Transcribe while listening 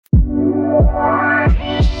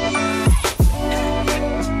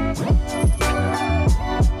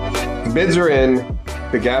Bids are in.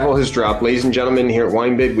 The gavel has dropped. Ladies and gentlemen, here at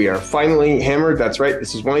WineBid, we are finally hammered. That's right.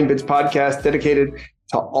 This is WineBid's podcast dedicated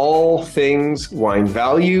to all things wine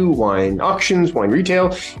value, wine auctions, wine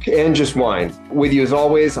retail, and just wine. With you as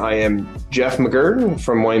always, I am Jeff McGurn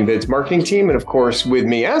from WineBid's marketing team. And of course, with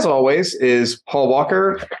me as always is Paul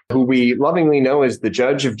Walker, who we lovingly know as the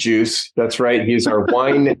judge of juice. That's right. He's our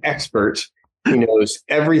wine expert. He knows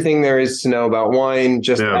everything there is to know about wine.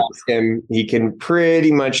 Just ask him. He can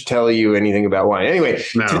pretty much tell you anything about wine. Anyway,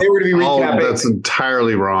 today we're going to be recapping. That's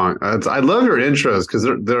entirely wrong. I love your intros because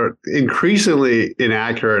they're increasingly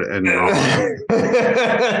inaccurate and wrong.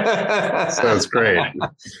 So it's great.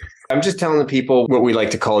 I'm just telling the people what we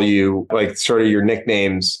like to call you, like sort of your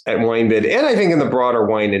nicknames at WineBid, and I think in the broader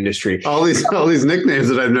wine industry. All these nicknames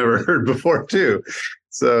that I've never heard before too.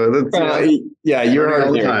 So that's you're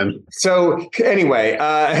all the time. So anyway,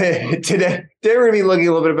 today we're going to be looking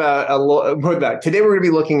a little bit about today we're going to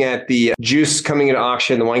be looking at the juice coming into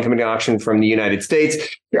auction, the wine coming into auction from the United States.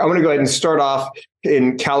 I'm going to go ahead and start off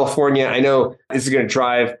in California. I know this is going to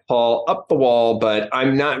drive Paul up the wall, but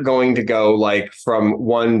I'm not going to go like from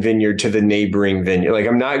one vineyard to the neighboring vineyard. Like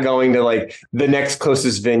I'm not going to like the next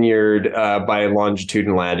closest vineyard by longitude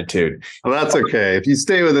and latitude. Well, that's okay. If you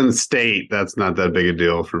stay within the state, that's not that big a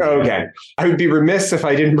deal for me. Okay. I would be remiss if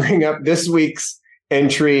I didn't bring up this week's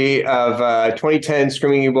entry of 2010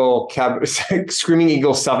 Screaming Eagle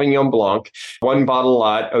Sauvignon Blanc, one bottle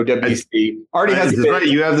lot, OWC. Already has right.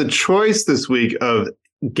 You have the choice this week of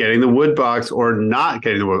getting the wood box or not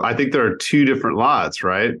getting the wood. I think there are two different lots,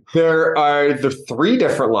 right? There are the three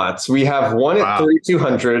different lots. We have one at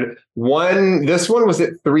 3,200. This one was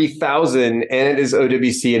at 3,000 and it is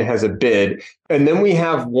OWC and has a bid. And then we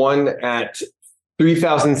have one at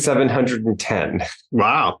 3,710.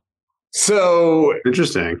 Wow. So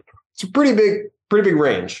interesting. It's a pretty big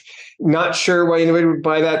range. Not sure why anybody would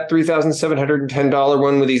buy that $3,710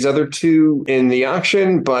 one with these other two in the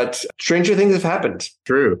auction, but stranger things have happened.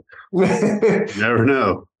 True. You never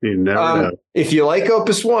know. You never know. If you like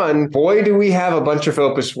Opus One, boy, do we have a bunch of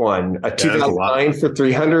Opus One. A 2009 for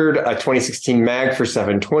 300, a 2016 mag for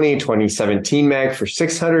 720, 2017 mag for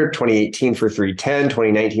 600, 2018 for 310,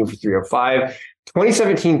 2019 for 305.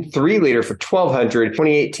 2017 3-liter for 1,200,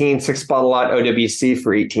 2018 6-bottle lot OWC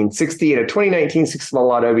for 1,860, and a 2019 6-bottle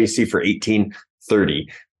lot OWC for 1,830.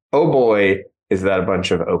 Oh boy, is that a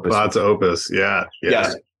bunch of Opus. Lots of Opus, yeah.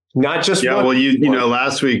 Yes. Not just one. Well, you know,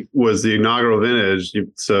 last week was the inaugural vintage,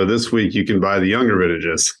 so this week you can buy the younger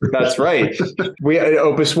vintages. That's right. We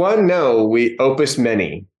Opus One, Opus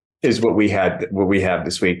Many is what we have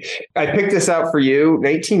this week. I picked this out for you.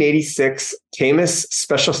 1986 Caymus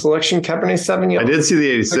Special Selection Cabernet Sauvignon. I did see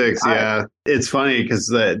the 86. Yeah, it's funny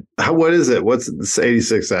because what is it? What's this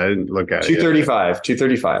 86? I didn't look at it. 235.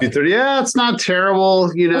 230. Yeah, it's not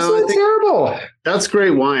terrible. You know, it's not terrible. That's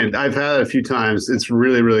great wine. I've had it a few times. It's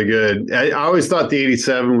really, really good. I always thought the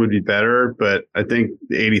 87 would be better, but I think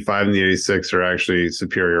the 85 and the 86 are actually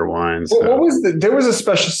superior wines. So. What was there was a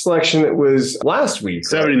special selection that was last week.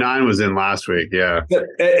 79 was in last week. Yeah.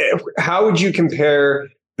 How would you compare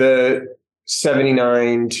the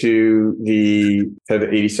 79 to the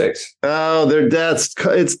 86? Oh,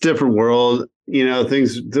 it's different world. You know,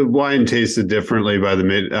 the wine tasted differently by the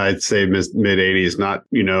mid 80s, not,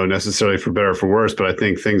 you know, necessarily for better or for worse, but I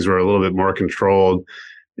think things were a little bit more controlled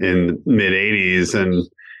in mid 80s, and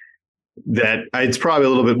that it's probably a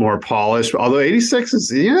little bit more polished. Although 86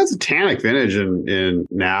 is, you know, it's a tannic vintage in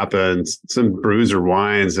Napa and some bruiser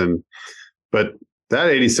wines, but that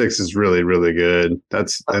 86 is really, really good.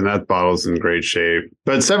 That bottle's in great shape.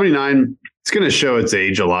 But 79, it's going to show its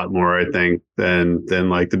age a lot more, I think, than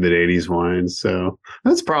like the mid 80s wines. So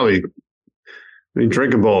that's probably,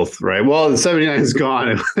 drink them both, right? Well, the 79 is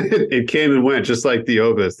gone. It came and went just like the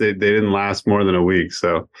Opus. They didn't last more than a week.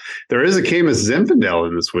 So there is a Caymus Zinfandel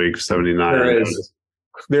in this week, 79.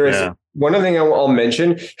 There is. Yeah. One other thing I'll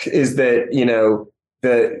mention is that, you know,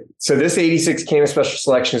 so this 86 Caymus Special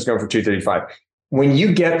Selection is going for $235. When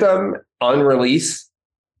you get them on release,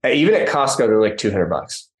 even at Costco, they're like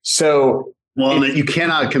 $200. So, you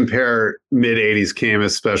cannot compare mid 80s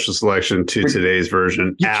Caymus Special Selection to today's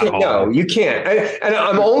version at all. No, you can't. And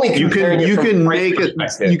I'm only comparing. You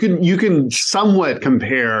can somewhat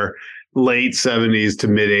compare late 70s to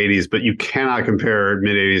mid 80s, but you cannot compare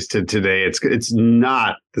mid 80s to today. It's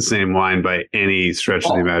not the same wine by any stretch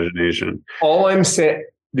of the imagination. All I'm saying.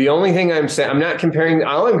 The only thing I'm saying, I'm not comparing.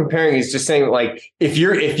 All I'm comparing is just saying, like, if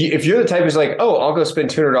you're the type who's like, oh, I'll go spend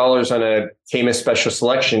 $200 on a Caymus Special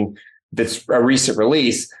Selection that's a recent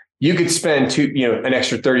release, you could spend an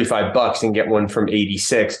extra $35 and get one from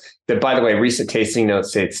 86. That, by the way, recent tasting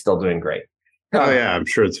notes say it's still doing great. Oh yeah, I'm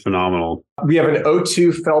sure it's phenomenal. We have an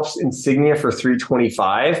O2 Phelps Insignia for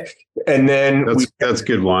 $325, and then that's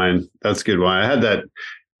good wine. That's good wine. I had that.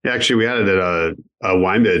 Actually, we had it at a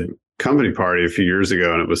wine bid company party a few years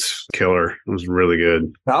ago, and it was killer. It was really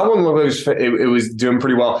good. That one looked like it was doing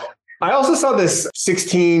pretty well. I also saw this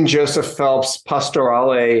 16 Joseph Phelps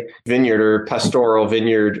Pastorale Vineyard or Pastoral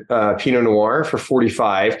Vineyard Pinot Noir for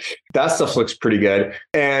 $45. That stuff looks pretty good.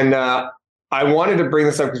 And I wanted to bring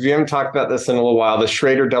this up because we haven't talked about this in a little while. The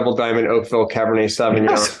Schrader Double Diamond Oakville Cabernet Sauvignon.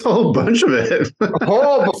 That's a whole bunch of it. A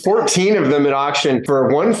whole 14 of them at auction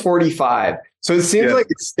for $145. So it seems like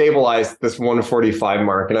it's stabilized this 145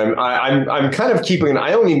 mark, and I'm kind of keeping an eye.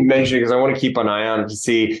 I only mention it because I want to keep an eye on it to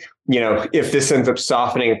see, if this ends up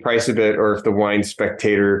softening the price a bit, or if the Wine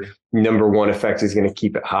Spectator #1 effect is going to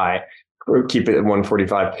keep it high, or keep it at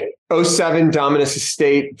 145. 07 Dominus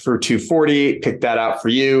Estate for $240. Pick that out for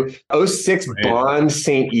you. 06 Bond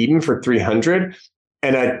St. Eden for $300.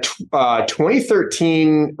 And a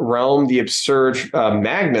 2013 Realm The Absurd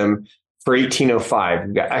Magnum for $1805.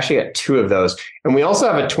 We've actually got two of those. And we also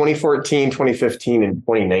have a 2014, 2015, and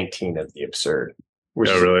 2019 of The Absurd. Which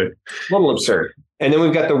is really a little absurd. And then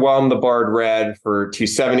we've got the Whelm the Bard Red for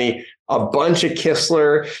 $270. A bunch of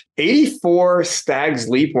Kistler, 84 Stag's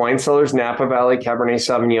Leap Wine Cellars Napa Valley Cabernet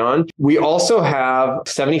Sauvignon. We also have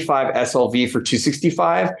 75 SLV for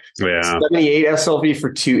 $265, 78 SLV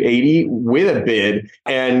for $280 with a bid.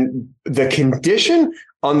 And the condition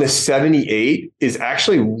on the 78 is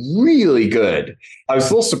actually really good. I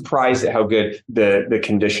was a little surprised at how good the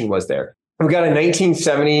condition was there. We've got a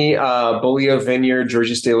 1970 Beaulieu Vineyard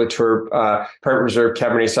Georges de la Tour Private Reserve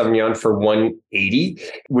Cabernet Sauvignon for $180,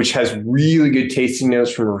 which has really good tasting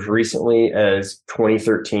notes from as recently as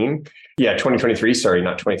 2013. Yeah, 2023. Sorry,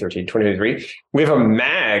 not 2013, 2023. We have a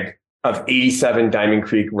mag of 87 Diamond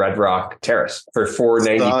Creek Red Rock Terrace for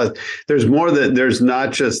 $490. There's more that there's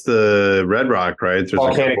not just the Red Rock, right? There's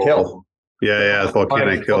Volcanic Hill. Yeah,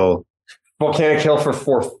 Volcanic Hill. Volcanic Hill for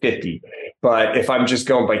 $450. But if I'm just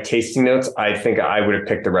going by tasting notes, I think I would have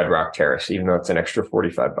picked the Red Rock Terrace, even though it's an extra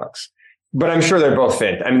 $45. But I'm sure they're both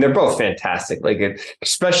they're both fantastic.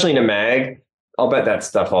 Especially in a mag, I'll bet that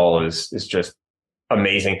stuff all is just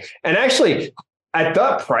amazing. And actually, at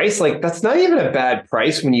that price, that's not even a bad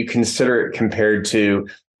price when you consider it compared to,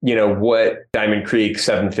 what Diamond Creek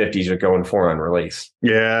 750s are going for on release.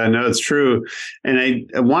 Yeah, no, it's true. And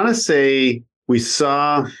I want to say we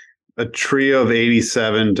saw a trio of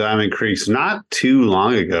 87 Diamond Creeks not too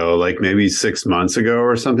long ago, like maybe 6 months ago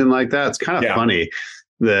or something like that. It's kind of funny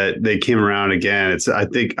that they came around again. I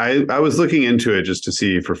think I was looking into it just to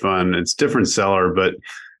see for fun. It's different cellar, but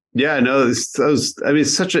yeah, no, it's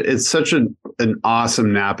such an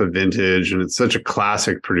awesome Napa vintage, and it's such a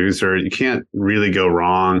classic producer. You can't really go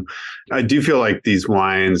wrong. I do feel like these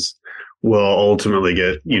wines will ultimately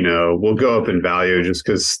will go up in value just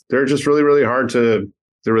because they're just really, really hard to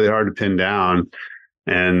pin down,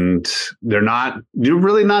 and they're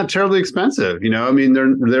really not terribly expensive.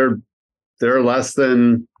 They're less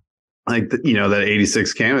than that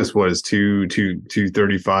 86 Camus was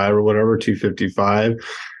 235 or whatever, 255.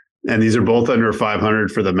 And these are both under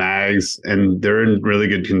 500 for the mags, and they're in really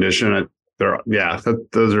good condition.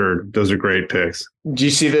 Those are great picks. Do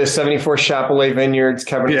you see the 74 Chapelet Vineyards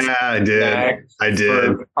Cabernet? Yeah, I did. I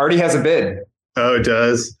did. Already has a bid. Oh, it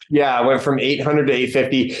does? Yeah, it went from 800 to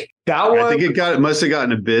 850. That one, I think it must have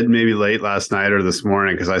gotten a bid maybe late last night or this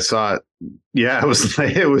morning, because I saw it. Yeah, it was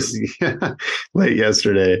late. It was late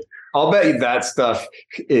yesterday. I'll bet you that stuff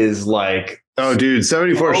is oh, dude,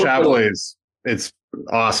 74 Chapelet. It's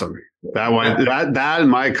awesome. That one, that and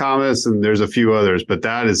my Camus, and there's a few others, but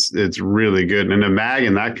it's really good. And a mag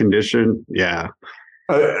in that condition, yeah.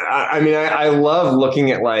 I love looking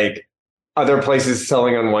at other places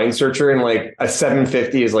selling on Wine Searcher, and a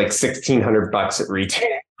 750 is $1,600 at retail.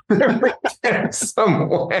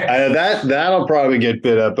 Somewhere. That'll probably get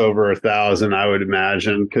bid up over 1,000, I would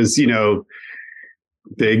imagine, because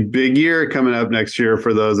big year coming up next year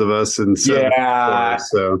for those of us, and so.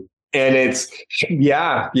 And it's,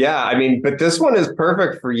 but this one is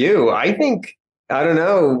perfect for you. I think, I don't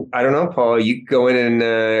know, Paul, you go in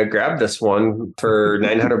and grab this one for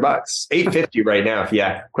 $900, $850 right now.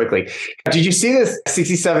 Yeah, quickly. Did you see this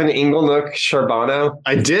 67 Inglenook Charbonneau?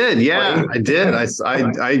 I did. Yeah, I did. I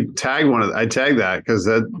tagged that because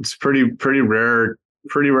that's pretty rare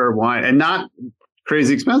wine, and not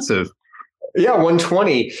crazy expensive. Yeah,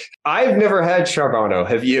 $120. I've never had Charbonneau.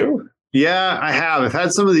 Have you? Yeah, I have. I've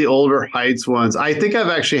had some of the older Heights ones. I think I've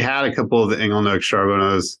actually had a couple of the Inglenook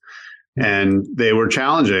Charbonneaus, and they were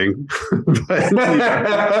challenging. But,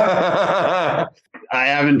 I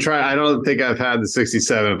haven't tried. I don't think I've had the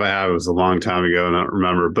 67. If I have, it was a long time ago and I don't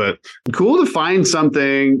remember. But cool to find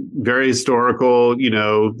something very historical. You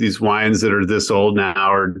know, these wines that are this old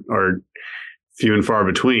now are few and far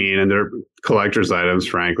between, and they're collector's items,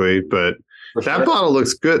 frankly. But that bottle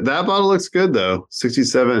looks good. That bottle looks good, though.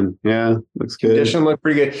 67. Yeah, looks good. Condition looked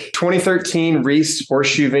pretty good. 2013 Reese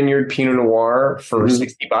Horseshoe Vineyard Pinot Noir for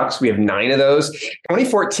 $60. We have 9 of those.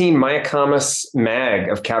 2014 Mayacamas Mag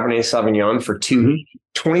of Cabernet Sauvignon for $2.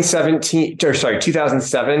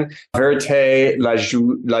 2007 Verite La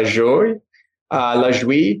Joie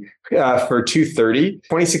for $230.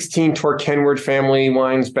 2016 Torquenward Family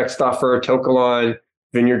Wines Beckstoffer Tokalon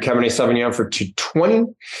Vineyard Cabernet Sauvignon for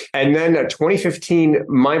 $220. And then 2015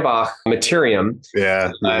 Maybach Materium.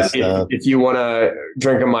 Yeah, nice if you want to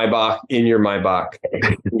drink a Maybach in your Maybach, you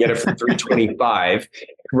can get it for $325,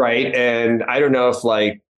 right? And I don't know if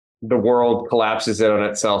like the world collapses in on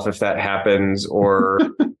itself if that happens, or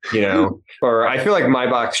or I feel like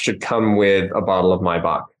Maybach should come with a bottle of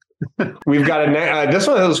Maybach. We've got this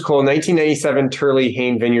one was cool. 1997 Turley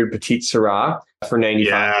Hain Vineyard Petite Syrah for $95.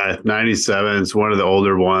 Yeah, 97. It's one of the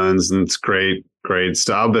older ones, and it's great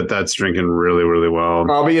stuff. I'll bet that's drinking really, really well.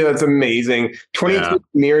 That's amazing. 22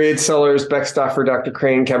 Myriad Cellars Beckstoffer Dr.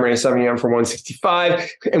 Crane Cabernet Sauvignon for $165,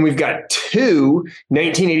 and we've got 2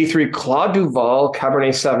 1983 Claude Duval Cabernet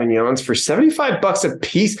Sauvignons for $75 a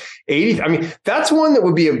piece. 80. I mean, that's one that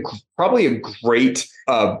would be probably a great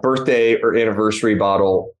birthday or anniversary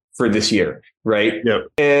bottle for this year, right? Yep.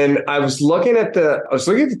 And I was looking at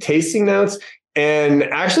the tasting notes, and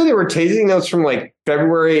actually there were tasting notes from like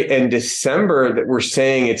February and December that were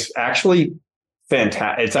saying it's actually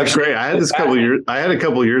fantastic. It's actually great. I had this a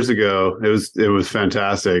couple years ago. It was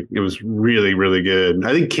fantastic. It was really, really good.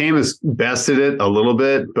 I think Caymus bested it a little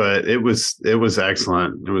bit, but it was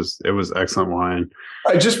excellent. It was excellent wine.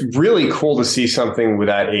 Just really cool to see something with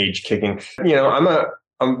that age kicking. I'm a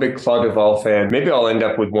big Claude Duval fan. Maybe I'll end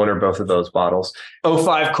up with one or both of those bottles.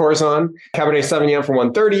 05 Corazon Cabernet Sauvignon for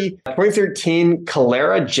 $130. 2013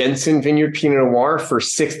 Calera Jensen Vineyard Pinot Noir for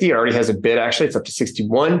 $60. It already has a bid, actually. It's up to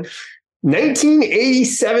 $61.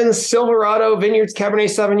 1987 Silverado Vineyards Cabernet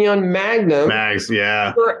Sauvignon Mags,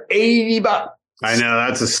 yeah, for $80. I know,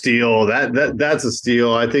 that's a steal. That's a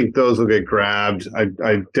steal. I think those will get grabbed.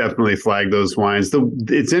 I definitely flagged those wines.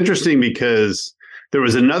 It's interesting because there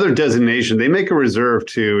was another designation. They make a reserve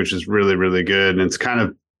too, which is really, really good. And it's kind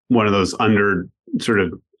of one of those under sort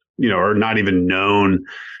of, or not even known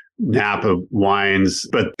Napa wines.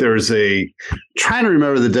 But there's trying to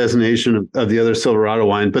remember the designation of the other Silverado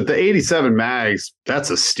wine, but the 87 Mags, that's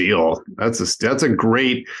a steal. That's a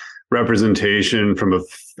great representation from a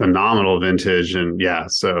phenomenal vintage. And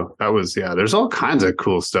so that was, there's all kinds of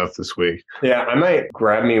cool stuff this week. Yeah, I might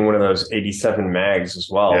grab me one of those 87 Mags as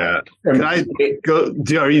well. Yeah. Can I go?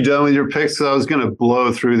 Are you done with your picks? I was going to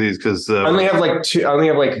blow through these because I only have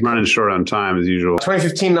running short on time as usual.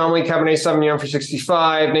 2015 Anomaly Cabernet Sauvignon for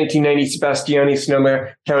 $65. 1990 Sebastiani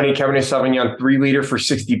Sonoma County Cabernet Sauvignon 3 liter for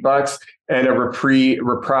 $60. And a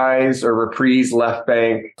reprise left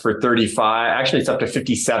bank for 35. Actually, it's up to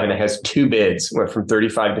 57. It has 2 bids, went from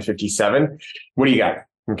 35 to 57. What do you got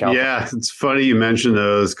from California? Yeah, it's funny you mentioned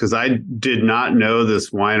those because I did not know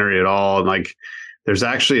this winery at all. And like, there's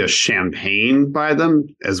actually a champagne by them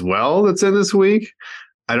as well that's in this week.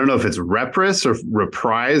 I don't know if it's Repris or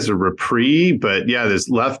Reprise or Repris, but yeah, there's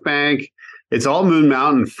Left Bank. It's all Moon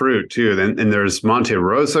Mountain fruit too. And there's Monte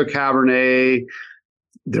Rosso Cabernet.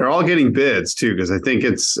 They're all getting bids too, because I think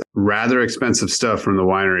it's rather expensive stuff from the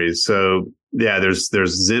wineries. So yeah, there's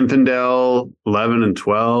Zinfandel 11 and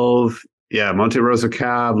 12. Yeah, Monte Rosso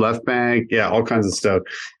Cab, Left Bank. Yeah, all kinds of stuff.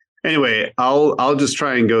 Anyway, I'll just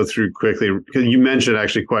try and go through quickly because you mentioned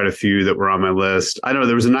actually quite a few that were on my list. I know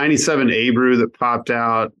there was a 97 Abreu that popped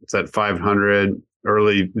out. It's at 500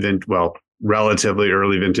 relatively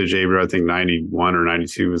early vintage Abreu. I think 91 or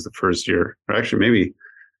 92 was the first year, or actually maybe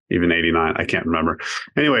even 89. I can't remember.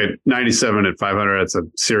 Anyway, 97 at 500. That's a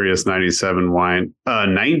serious 97 wine.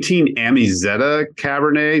 19 Amizetta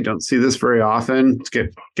Cabernet. Don't see this very often. It's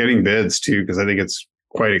getting bids too, because I think it's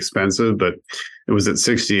quite expensive, but it was at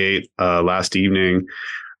 68 last evening.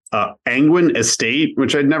 Angwin Estate,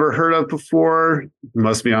 which I'd never heard of before.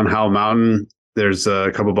 Must be on Howell Mountain. There's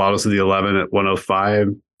a couple bottles of the 11 at 105.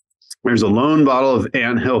 There's a lone bottle of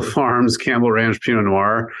Anthill Farms Campbell Ranch Pinot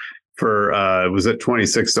Noir for it was at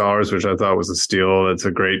 $26, which I thought was a steal. That's a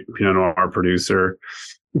great Pinot Noir producer.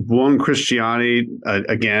 Buon Cristiani,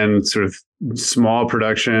 again, sort of small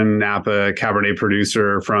production Napa Cabernet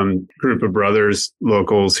producer from group of brothers,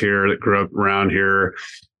 locals here that grew up around here.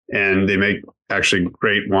 and they make actually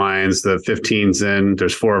great wines. The 15's in,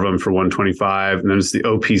 there's 4 of them for 125. And there's the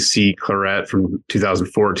OPC Claret from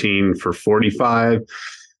 2014 for 45.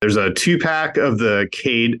 There's a 2-pack of the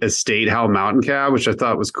Cade Estate Howell Mountain Cab, which I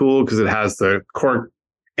thought was cool because it has the cork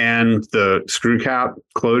and the screw cap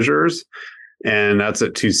closures. And that's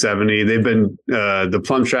at 270. They've been, the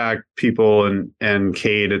Plum Track people and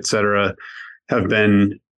Cade, et cetera, have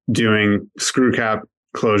been doing screw cap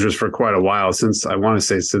closures for quite a while, since I want to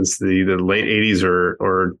say since the late 80s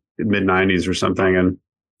or mid 90s or something. And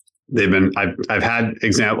they've been, I've had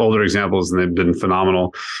older examples, and they've been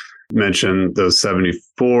phenomenal. Mentioned those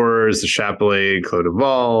 74s, the Chapelet, Clos de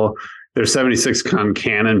Vol. There's 76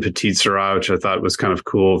 Concannon Petite Syrah, which I thought was kind of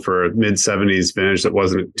cool for a mid 70s vintage that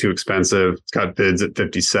wasn't too expensive. It's got bids at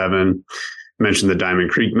 57. Mentioned the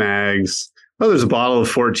Diamond Creek Mags. Oh, there's a bottle of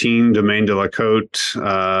 14 Domaine de la Côte,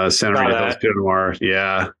 Santa Rita Hills Pinot Noir.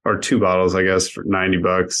 Yeah. Or 2 bottles, I guess, for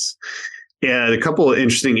 $90. Yeah, a couple of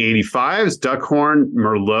interesting 85s. Duckhorn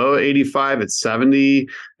Merlot 85 at 70,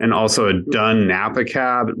 and also a Dunn Napa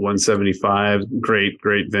Cab at 175. Great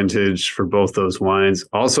vintage for both those wines.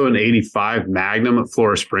 Also an 85 Magnum at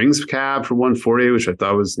Flora Springs Cab for 140, which I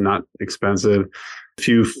thought was not expensive. A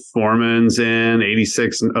few Foremans in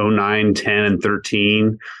 86 and 09, 10 and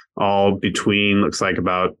 13, all between, looks like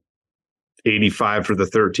about 85 for the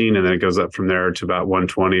 13, and then it goes up from there to about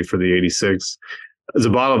 120 for the 86. There's a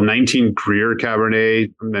bottle of 19 Greer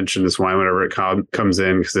Cabernet. I mention this wine whenever it comes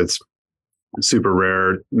in because it's super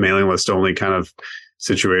rare, mailing list only kind of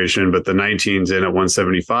situation. But the 19's in at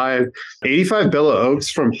 175. 85 Bella Oaks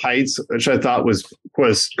from Heights, which I thought was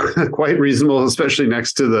quite reasonable, especially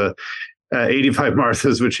next to the 85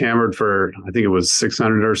 Martha's, which hammered for, I think it was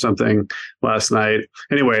 600 or something last night.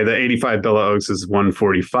 Anyway, the 85 Bella Oaks is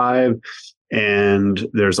 145. And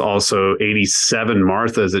there's also 87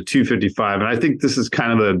 Martha's at 255. And I think this is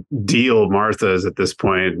kind of a deal Martha's at this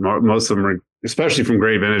point. Most of them are, especially from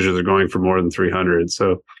great vintages, are going for more than 300.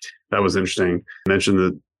 So that was interesting. I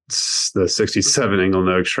mentioned the 67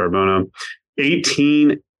 Inglenook Charbonneau.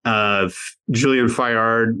 18 Julian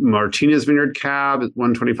Fayard Martinez Vineyard Cab at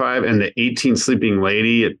 125, and the 18 Sleeping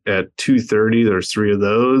Lady at 230. There's 3 of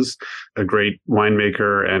those. A great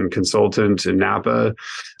winemaker and consultant in Napa.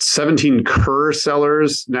 17 Kerr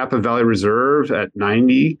Cellars Napa Valley Reserve at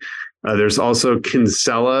 90. There's also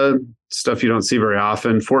Kinsella, stuff you don't see very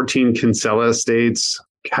often. 14 Kinsella Estates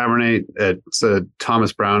Cabernet. It's a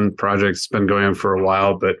Thomas Brown project. It's been going on for a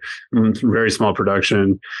while, but very small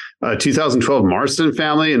production. 2012 Marston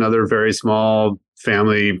Family, another very small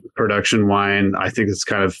family production wine. I think it's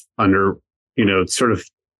kind of sort of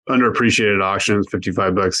underappreciated auctions,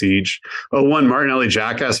 $55 each. One Martinelli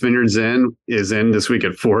Jackass Vineyards is in this week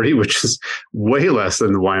at 40, which is way less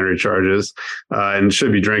than the winery charges, and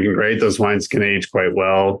should be drinking great. Those wines can age quite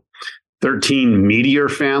well. 13 Meteor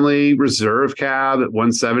Family Reserve Cab at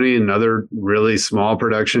 170, another really small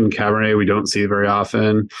production Cabernet we don't see very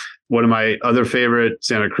often. One of my other favorite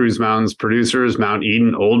Santa Cruz Mountains producers, Mount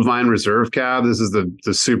Eden Old Vine Reserve Cab. This is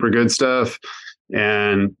the super good stuff.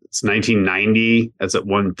 And it's 1990. That's at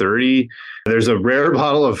 130. There's a rare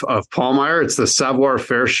bottle of Paulmeyer. It's the Savoir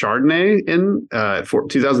Faire Chardonnay in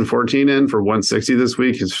 2014 in for 160 this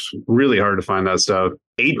week. It's really hard to find that stuff.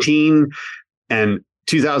 18 and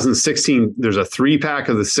 2016, there's a 3-pack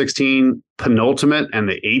of the 16 penultimate and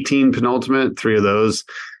the 18 penultimate, 3 of those,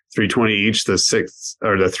 320 each. The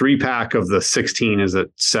 3-pack of the 16 is at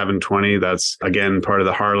 720. That's again part of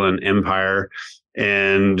the Harlan Empire.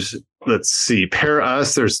 And let's see, Pear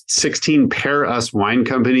Us, there's 16 Pear Us Wine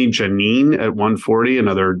Company, Janine at 140,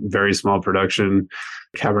 another very small production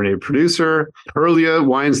Cabernet producer. Perlia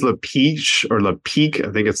Wines La Peach or La Peak,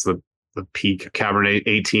 I think it's the Peak Cabernet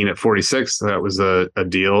 18 at 46. That was a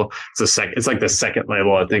deal. It's like the second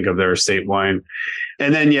label, I think, of their estate wine.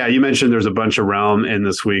 And then, yeah, you mentioned there's a bunch of Realm in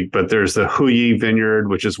this week, but there's the Huyi Vineyard,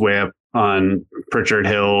 which is way up on Pritchard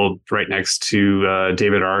Hill, right next to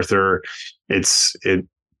David Arthur. It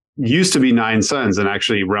used to be Nine Sons, and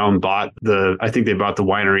actually Realm I think they bought the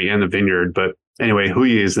winery and the vineyard. But anyway,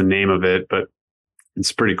 Huyi is the name of it, but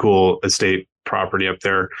it's pretty cool estate property up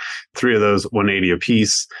there. 3 of those, 180 a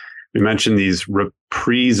piece. We mentioned these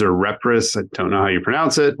Reprise or Repris, I don't know how you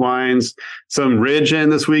pronounce it, wines. Some Ridge in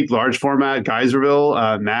this week, large format,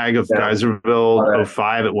 Geyserville, Mag of Geyserville,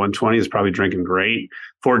 05 at 120 is probably drinking great.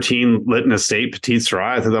 14 Lytton Estate Petite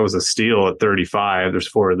Syrah, I thought that was a steal at 35. There's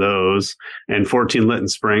 4 of those. And 14 Lytton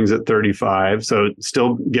Springs at 35. So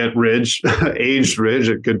still get Ridge, aged Ridge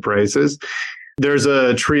at good prices. There's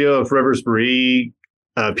a trio of Rivers Marie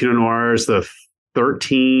Pinot Noirs, the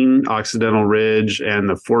 13 Occidental Ridge and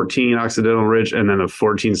the 14 Occidental Ridge, and then the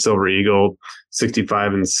 14 Silver Eagle,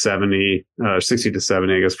 65 and 70, 60 to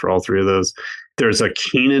 70, I guess, for all three of those. There's a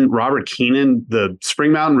Robert Keenan, the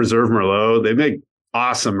Spring Mountain Reserve Merlot. They make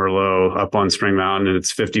awesome Merlot up on Spring Mountain, and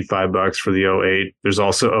it's $55 for the 08. There's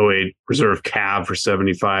also 08 Reserve Cab for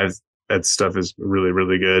 75. That stuff is really,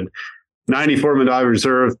 really good. 94 Mondavi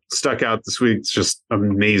Reserve stuck out this week. It's just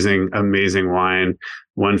amazing, amazing wine.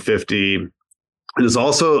 150. There's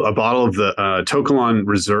also a bottle of the To Kalon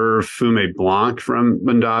Reserve Fumé Blanc from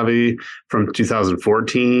Mondavi from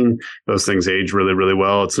 2014. Those things age really, really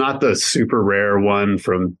well. It's not the super rare one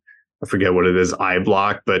from, I forget what it is, I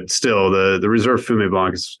Block, but still the Reserve Fumé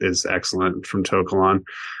Blanc is excellent from To Kalon.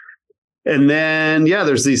 And then,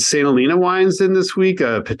 there's these St. Helena wines in this week.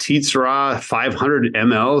 Petite Sirah, 500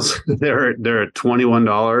 mLs. They're at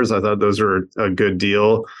 $21. I thought those were a good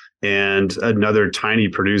deal. And another tiny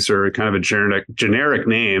producer, kind of a generic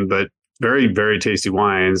name, but very, very tasty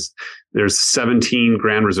wines. There's 17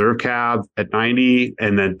 Grand Reserve Cab at 90,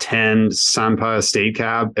 and then 10 Sampa Estate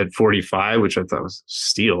Cab at 45, which I thought was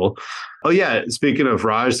steal. Oh yeah, speaking of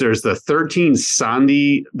Raj, there's the 13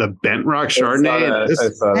 Sandy, the Bent Rock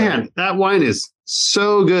Chardonnay. That wine is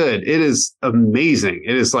so good. It is amazing.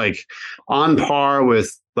 It is like on par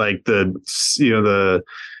with like the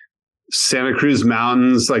Santa Cruz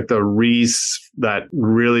Mountains, like the Reese, that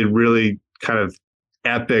really, really kind of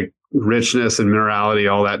epic richness and minerality,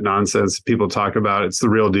 all that nonsense people talk about. It's the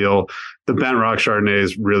real deal. The Bent Rock Chardonnay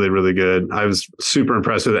is really, really good. I was super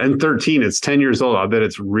impressed with it. And 13, it's 10 years old. I bet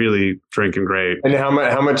it's really drinking great. And how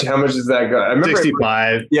much does that go? I remember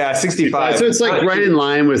 65. 65. So it's like right in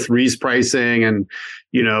line with Reese pricing, and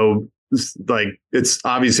like it's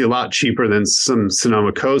obviously a lot cheaper than some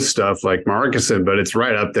Sonoma Coast stuff like Marcassin, but it's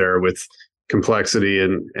right up there with complexity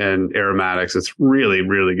and aromatics. It's really,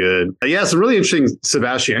 really good. Some really interesting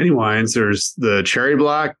Sebastiani wines. There's the Cherry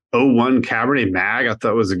Block 01 Cabernet Mag. I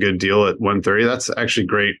thought was a good deal at 130. That's actually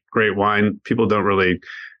great wine. People don't really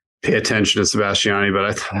pay attention to Sebastiani,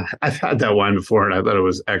 but I've had that wine before and I thought it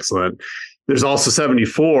was excellent. There's also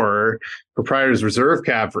 74 Proprietor's Reserve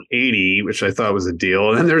Cab for 80, which I thought was a deal.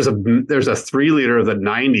 And then there's a 3 liter of the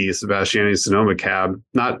 90 Sebastiani Sonoma Cab,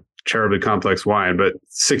 not terribly complex wine, but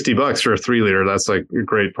 $60 for a 3 liter. That's like a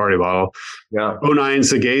great party bottle. Yeah. 09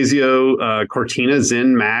 Sagazio Cortina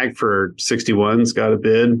Zin Mag for 61's got a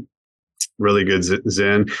bid. Really good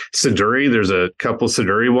Zin. Siduri, there's a couple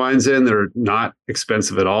Siduri wines in. They're not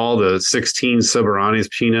expensive at all. The 16 Soberanis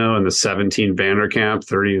Pinot and the 17 Vanderkamp,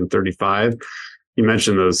 30 and 35. You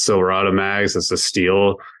mentioned those Silverado Mags. That's a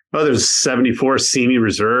steal. Oh, there's 74 Simi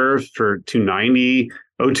Reserve for 290.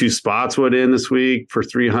 02 Spotswood in this week for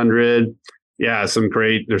 300. Yeah, some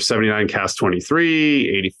great. There's 79 Cask 23,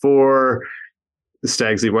 84. The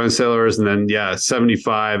Stag's Leap Wine Cellars, and then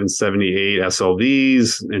 75 and 78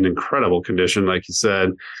 SLVs in incredible condition, like you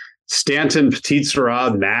said. Stanton Petite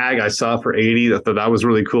Sirah Mag I saw for 80. I thought that was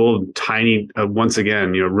really cool. Tiny, once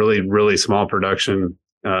again, really, really small production.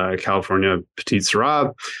 California Petite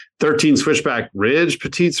Sirah. 13 Switchback Ridge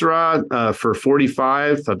Petite Sirah for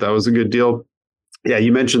 45. Thought that was a good deal. Yeah,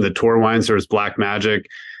 you mentioned the Tour wines. There's Black Magic.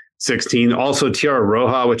 16. Also Tierra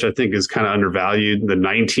Roja, which I think is kind of undervalued. The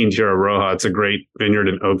 19 Tierra Roja, it's a great vineyard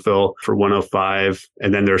in Oakville for 105.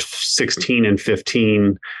 And then there's 16 and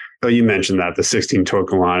 15. Oh, you mentioned that, the 16 To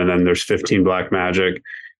Kalon, and then there's 15 Black Magic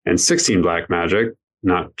and 16 Black Magic.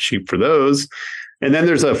 Not cheap for those. And then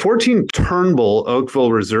there's a 14 Turnbull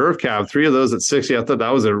Oakville Reserve Cab, 3 of those at 60. I thought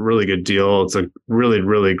that was a really good deal. It's a really,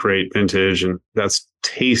 really great vintage, and that's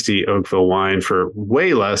tasty Oakville wine for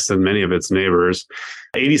way less than many of its neighbors.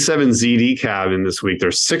 87 ZD Cab in this week.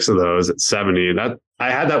 There's 6 of those at 70.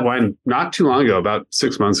 I had that wine not too long ago, about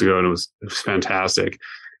 6 months ago, and it was fantastic.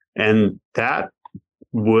 And that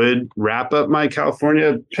would wrap up my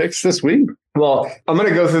California picks this week. Well, I'm going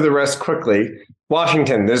to go through the rest quickly.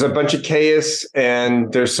 Washington, there's a bunch of Cayus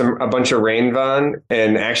and there's a bunch of Rainvon.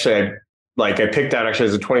 And actually, I picked out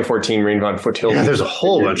as a 2014 Rainvon Foothills. Yeah, there's a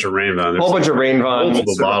whole bunch of Rainvon. A whole bunch of Rainvon.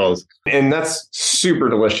 Multiple bottles. And that's super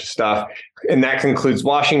delicious stuff. And that concludes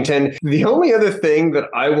Washington. The only other thing that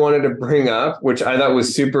I wanted to bring up, which I thought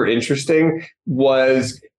was super interesting,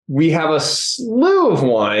 was we have a slew of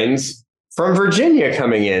wines from Virginia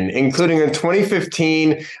coming in, including a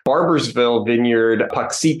 2015 Barbersville Vineyard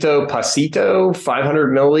Pasito,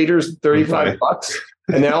 500 milliliters, $35.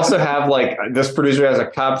 And they also have this producer has a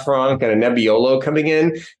Cab Franc and a Nebbiolo coming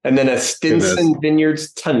in, and then a Stinson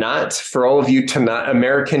Vineyards Tannat for all of you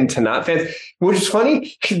American Tannat fans, which is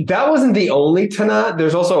funny. That wasn't the only Tannat.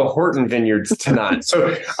 There's also a Horton Vineyards Tannat.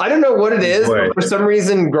 So I don't know what it is, but for some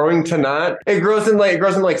reason, growing Tannat, it grows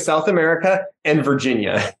in South America. and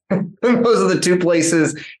Virginia. Those are the two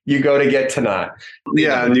places you go to get Tannat.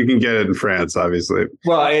 Yeah, and you can get it in France, obviously.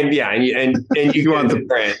 Well, and you want the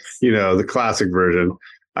France, the classic version.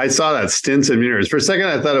 I saw that Stinson Vineyards. For a second,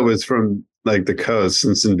 I thought it was from like the coast,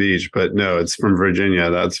 Stinson Beach, but no, it's from Virginia.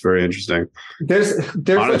 That's very interesting. There's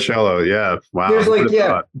Monticello, yeah, wow. There's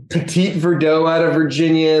Petit Verdot out of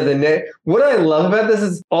Virginia. What I love about this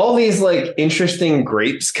is all these like interesting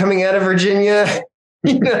grapes coming out of Virginia.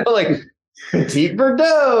 Like Petit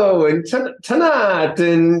Verdot and Tannat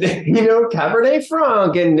and Cabernet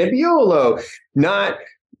Franc and Nebbiolo. Not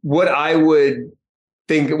what I would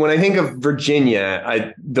think when I think of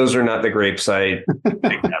Virginia. Those are not the grapes I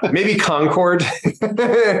think of. Maybe Concord.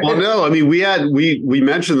 Well, no, I mean we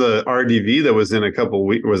mentioned the RDV that was in a couple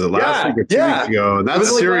weeks. Was it last week or 2 weeks ago? And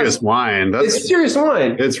that's serious wine. It's serious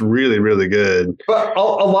wine. It's really, really good. But a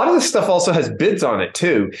lot of the stuff also has bids on it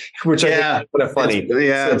too, which I think is kind of funny.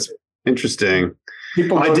 It's interesting.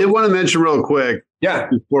 I did want to mention real quick. Yeah.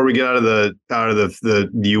 Before we get out of the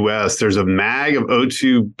U.S., there's a mag of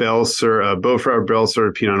O2 Beaufort Belle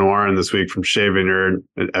Pinot Noir in this week from Shea Vineyard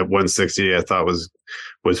at 160. I thought was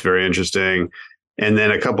very interesting. And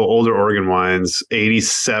then a couple older Oregon wines,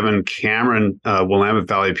 87 Cameron Willamette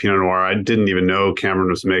Valley Pinot Noir. I didn't even know Cameron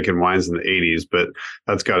was making wines in the 80s, but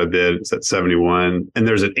that's got a bid. It's at 71. And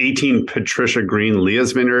there's an 18 Patricia Green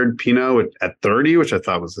Leah's Vineyard Pinot at 30, which I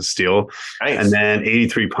thought was a steal. Nice. And then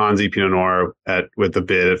 83 Ponzi Pinot Noir with the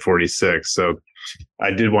bid at 46. So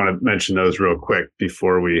I did want to mention those real quick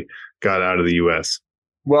before we got out of the U.S.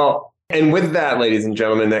 Well, and with that, ladies and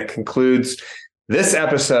gentlemen, that concludes this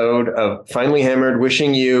episode of Finally Hammered.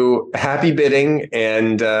 Wishing you happy bidding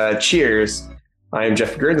and cheers. I am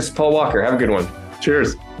Jeff Greer. This is Paul Walker. Have a good one.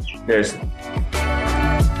 Cheers. Cheers.